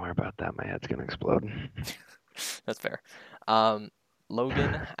talk any more about that, my head's gonna explode. That's fair.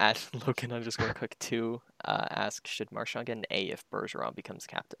 Logan at Logan underscore Cook 2 asks, should Marchand get an A if Bergeron becomes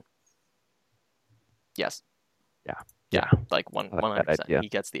captain? Yes. Yeah. Like I like 100%. that idea. He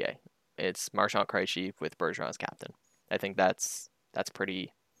gets the A. It's Marchand Krejci with Bergeron as captain. I think that's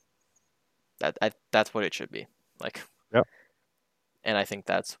pretty. That's what it should be. Like. Yep. And I think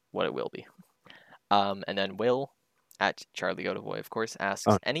that's what it will be. And then Will at Charlie Odovoy, of course,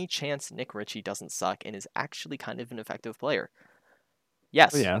 asks, any chance Nick Ritchie doesn't suck and is actually kind of an effective player?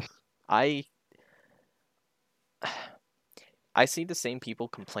 Yes. Yes. I see the same people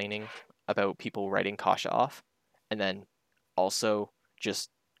complaining about people writing Kasha off, and then also just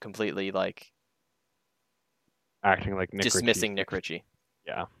completely like Acting like Nick dismissing Ritchie's Nick Ritchie.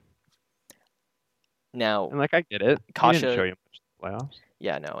 Yeah. Now, And like I get it. Kasha He didn't show you much in the playoffs.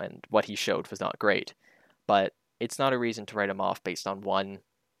 Yeah, no, and what he showed was not great, but it's not a reason to write him off based on one,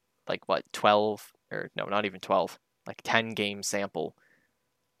 like what 12 or no, not even 12, like 10 game sample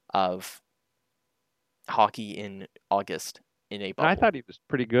of hockey in August in a bubble. And I thought he was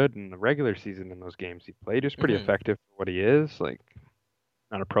pretty good in the regular season in those games he played. He was pretty effective for what he is. Like,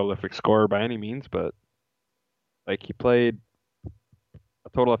 not a prolific scorer by any means, but like he played a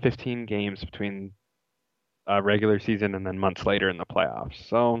total of 15 games between regular season and then months later in the playoffs.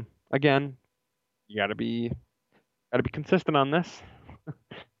 So again, you gotta be consistent on this.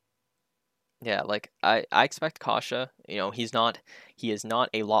 Yeah, like I expect Kasha, he is not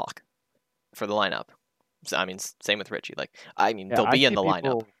a lock for the lineup. So, I mean, same with Ritchie. Like, I mean, they'll be in the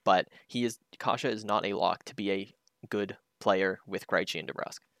lineup, but Kasha is not a lock to be a good player with Krejci and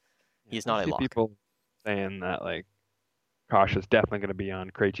DeBrusk. He's not a lock. People saying that like Kasha's definitely going to be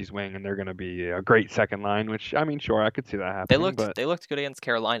on Krejci's wing, and they're going to be a great second line. Which I mean, sure, I could see that happening. They looked good against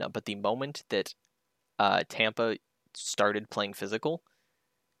Carolina, but the moment that Tampa started playing physical,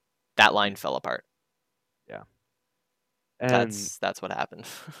 that line fell apart. Yeah, and that's what happened.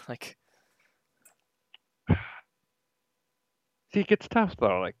 Like, see, it gets tough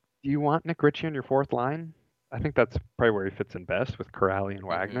though. Like, do you want Nick Ritchie on your fourth line? I think that's probably where he fits in best with Corrali and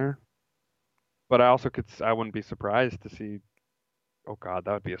Wagner. But I wouldn't be surprised to see. Oh God,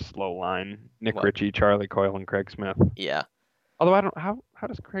 that would be a slow line. Nick Ritchie, Charlie Coyle, and Craig Smith. Yeah. Although I don't, how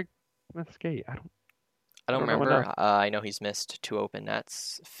does Craig Smith skate? I don't remember. I know he's missed 2 open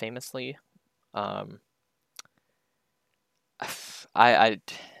nets famously. I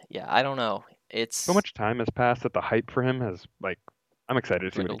don't know. It's so much time has passed that the hype for him has like. I'm excited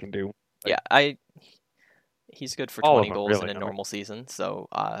to see what he can do. Like, yeah, he's good for 20 goals in a normal season, so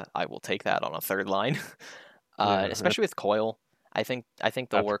I will take that on a third line. Yeah, especially with Coyle. I think they'll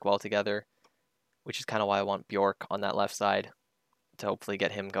that's work well together, which is kind of why I want Bjork on that left side to hopefully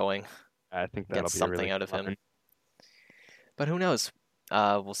get him going, I think get that'll be a something really out good of him. line. But who knows?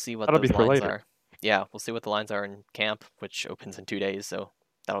 We'll see what That'll be those for lines later. are. Yeah, we'll see what the lines are in camp, which opens in 2 days. So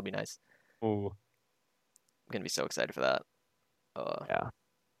that'll be nice. Oh, I'm gonna be so excited for that. Uh, yeah.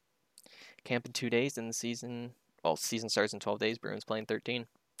 camp in 2 days, and the season. Well, season starts in 12 days. Bruins playing 13.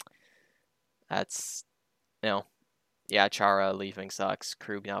 That's you know, yeah. Chara leaving sucks.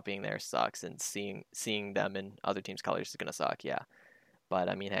 Krug not being there sucks, and seeing them in other teams' colors is gonna suck. Yeah, but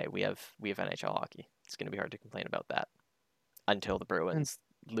I mean, hey, we have NHL hockey. It's gonna be hard to complain about that until the And Bruins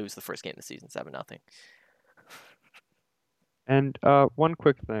lose the first game of the season 7-0. one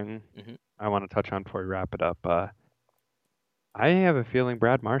quick thing Hmm. I want to touch on before we wrap it up. I have a feeling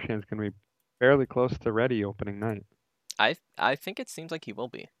Brad Marchand's going to be fairly close to ready opening night. I think it seems like he will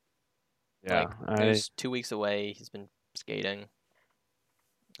be. Yeah, Like there's 2 weeks away. He's been skating.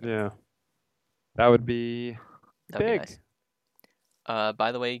 yeah, that would be That'd be big. nice.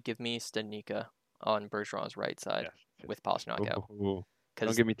 By the way, give me Stanika on Bergeron's right side Yes. with Pastrnak out, Ooh. Don't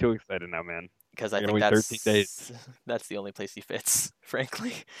because get me too excited now, man. I You're gonna think wait 13 days. that's the only place he fits,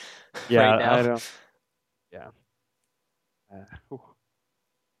 frankly, right Yeah, I now. don't. Yeah. Ooh.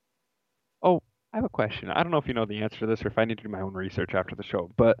 Oh, I have a question. I don't know if you know the answer to this or if I need to do my own research after the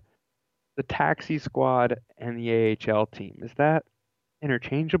show, but the taxi squad and the AHL team, is that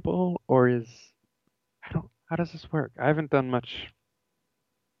interchangeable or is I don't how does this work? I haven't done much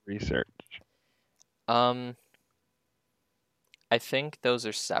research. Um, I think those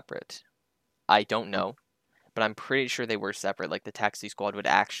are separate. I don't know, but I'm pretty sure they were separate. Like the taxi squad would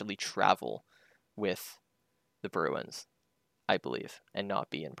actually travel with the Bruins, I believe, and not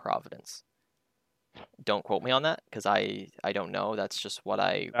be in Providence. Don't quote me on that because I don't know. That's just what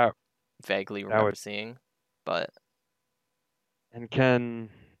I That vaguely that remember would seeing. But and can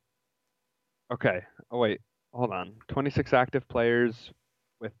okay. Oh wait, hold on. 26 active players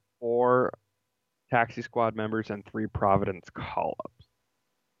with 4 taxi squad members and 3 Providence call-ups.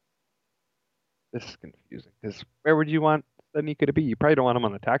 This is confusing because where would you want Danica to be? You probably don't want him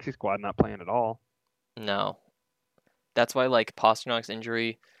on the taxi squad not playing at all. no, that's why like Pasternak's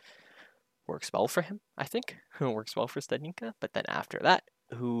injury works well for him. I think works well for Stedinka. But then after that,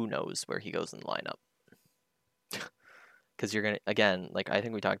 who knows where he goes in the lineup? Because you're gonna again, like I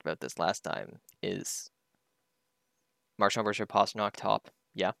think we talked about this last time, is Marchand versus Pasternak top,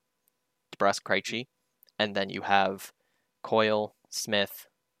 yeah, DeBrusque, Krejci, and then you have Coyle, Smith,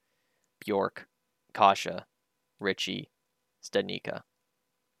 Bjork, Kasha, Ritchie, Stednika.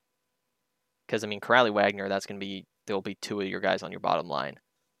 Because I mean, Corrali Wagner, that's gonna be there'll be 2 of your guys on your bottom line,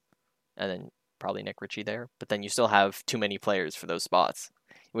 and then probably Nick Ritchie there. But then you still have too many players for those spots,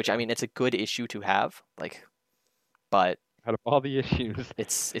 which I Yeah. mean, it's a good issue to have, like, but Out of all the issues,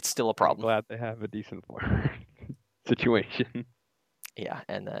 it's still a I'm problem. glad they have a decent forward situation. Yeah,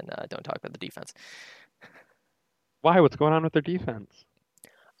 and then don't talk about the defense. Why? What's going on with their defense?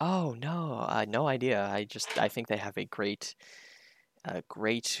 Oh no, no idea. I think they have a great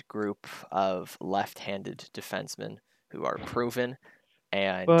group of left-handed defensemen who are proven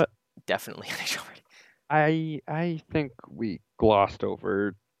and But definitely NHL ready. I think we glossed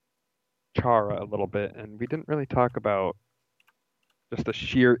over Chara a little bit, and we didn't really talk about just the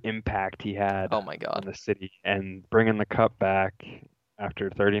sheer impact he had Oh my on God. the city and bringing the cup back after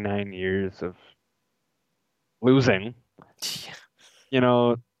 39 years of losing. You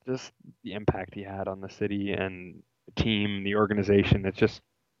know, just the impact he had on the city and the team, the organization. It's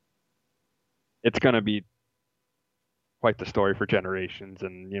going to be quite the story for generations.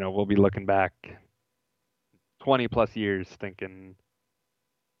 And, we'll be looking back 20 plus years thinking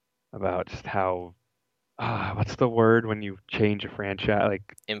about just how, what's the word when you change a franchise? Like,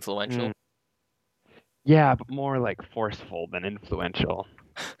 mm, Influential. yeah, but more like forceful than influential.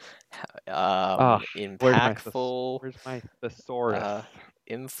 Ah, where's my Impactful. where's my thesaurus? Uh,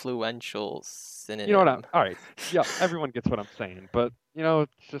 influential You know what I'm, synonym. all right. Yeah, everyone gets what I'm saying, but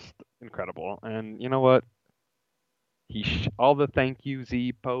it's just incredible. And you know what? All the thank you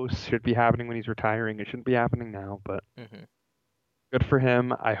Z posts should be happening when he's retiring. It shouldn't be happening now, but Hmm. good for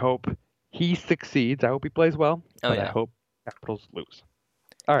him. I hope he succeeds. I hope he plays well, Oh but I yeah. hope Capitals lose.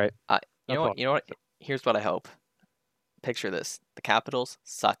 All right, You know that's all. what? You know what? Here's what I hope. Picture this: the Capitals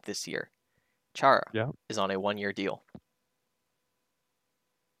suck this year. Chara Yeah, is on a 1-year deal.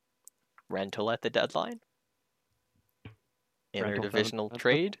 Rental at the deadline. rental seven. Interdivisional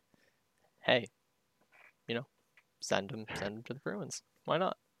trade. Hey, you know, send him to the Bruins. Why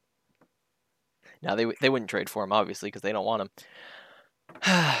not? Now they wouldn't trade for him obviously because they don't want him.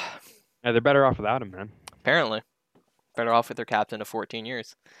 Yeah, they're better off without him, man. Apparently, better off with their captain of 14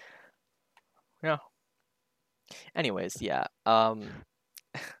 years. Yeah. Anyways, yeah.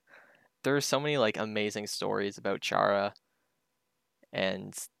 There are so many like amazing stories about Chara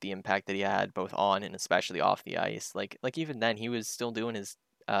and the impact that he had both on and especially off the ice. Like even then, he was still doing his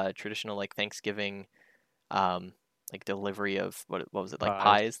traditional like Thanksgiving um like delivery of what was it like Pies.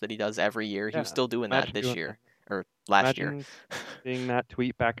 pies that he does every year. He was Yeah. still doing that Imagine this doing that. year or last year. Imagine seeing that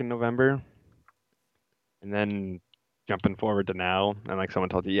tweet back in November and then jumping forward to now, and like someone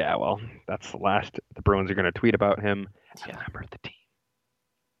told you, yeah, well, that's the last the Bruins are going to tweet about him as Yeah. a member of the team.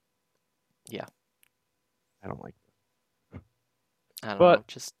 Yeah. I don't like I don't But know,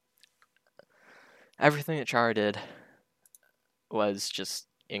 just everything that Chara did was just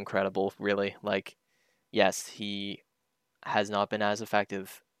incredible, really. Like, yes, he has not been as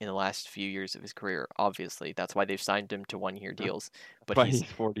effective in the last few years of his career, obviously. That's why they've signed him to 1 year that's deals. But why he's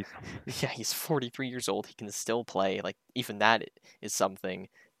he's 40 something. yeah, he's 43 years old. He can still play. Like even that is something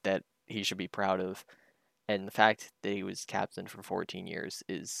that he should be proud of. And the fact that he was captain for 14 years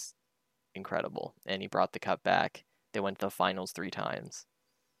is incredible. And he brought the cup back. They went to the finals 3 times.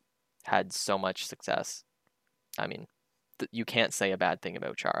 Had so much success. I mean, you can't say a bad thing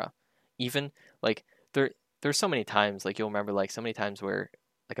about Chara. Even like there's so many times like you'll remember like so many times where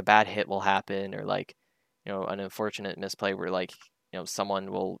like a bad hit will happen or like an unfortunate misplay where like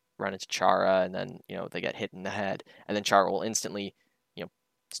someone will run into Chara and then they get hit in the head and then Chara will instantly you know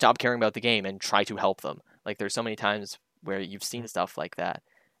stop caring about the game and try to help them. Like there's so many times where you've seen stuff like that.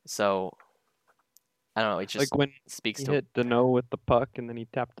 So I don't know. It just Like when speaks he to hit Dano with the puck and then he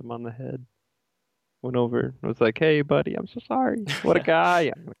tapped him on the head. Went over and was like, "Hey, buddy, I'm so sorry. What a yeah guy."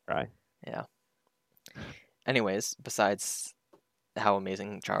 I'm gonna cry. yeah. Anyways, besides how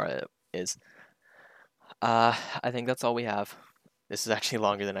amazing Chara is, I think that's all we have. This is actually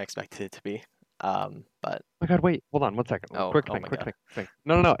longer than I expected it to be. But Oh my God, wait, hold on 1 second. Quick oh thing, my quick god. thing, thing.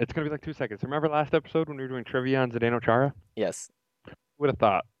 No. It's gonna be like 2 seconds. Remember last episode when we were doing trivia on Zdeno Chara? Yes, Would have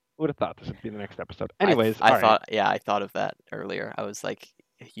thought. Would have thought this would be the next episode. I Anyways, I all right. thought I thought of that earlier. I was like,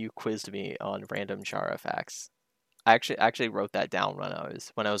 you quizzed me on random Chara facts. I actually wrote that down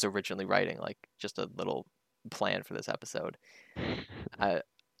when I was originally writing like just a little plan for this episode. I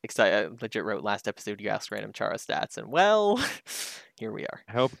I legit wrote last episode you asked random Chara stats and well, here we are.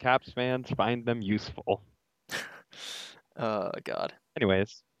 I hope Caps fans find them useful. Oh god.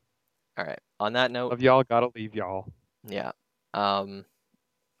 Anyways, All right. On that note, love y'all. Gotta leave y'all. yeah.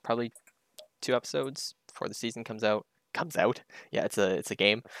 Probably 2 episodes before the season comes out. Comes out? Yeah, it's a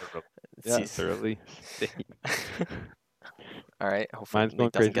game. Yeah, thoroughly. All right. Hopefully Mine's going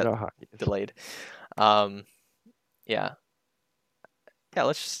it doesn't crazy get about hockey. delayed. Um, yeah, yeah.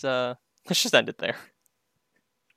 Let's just end it there.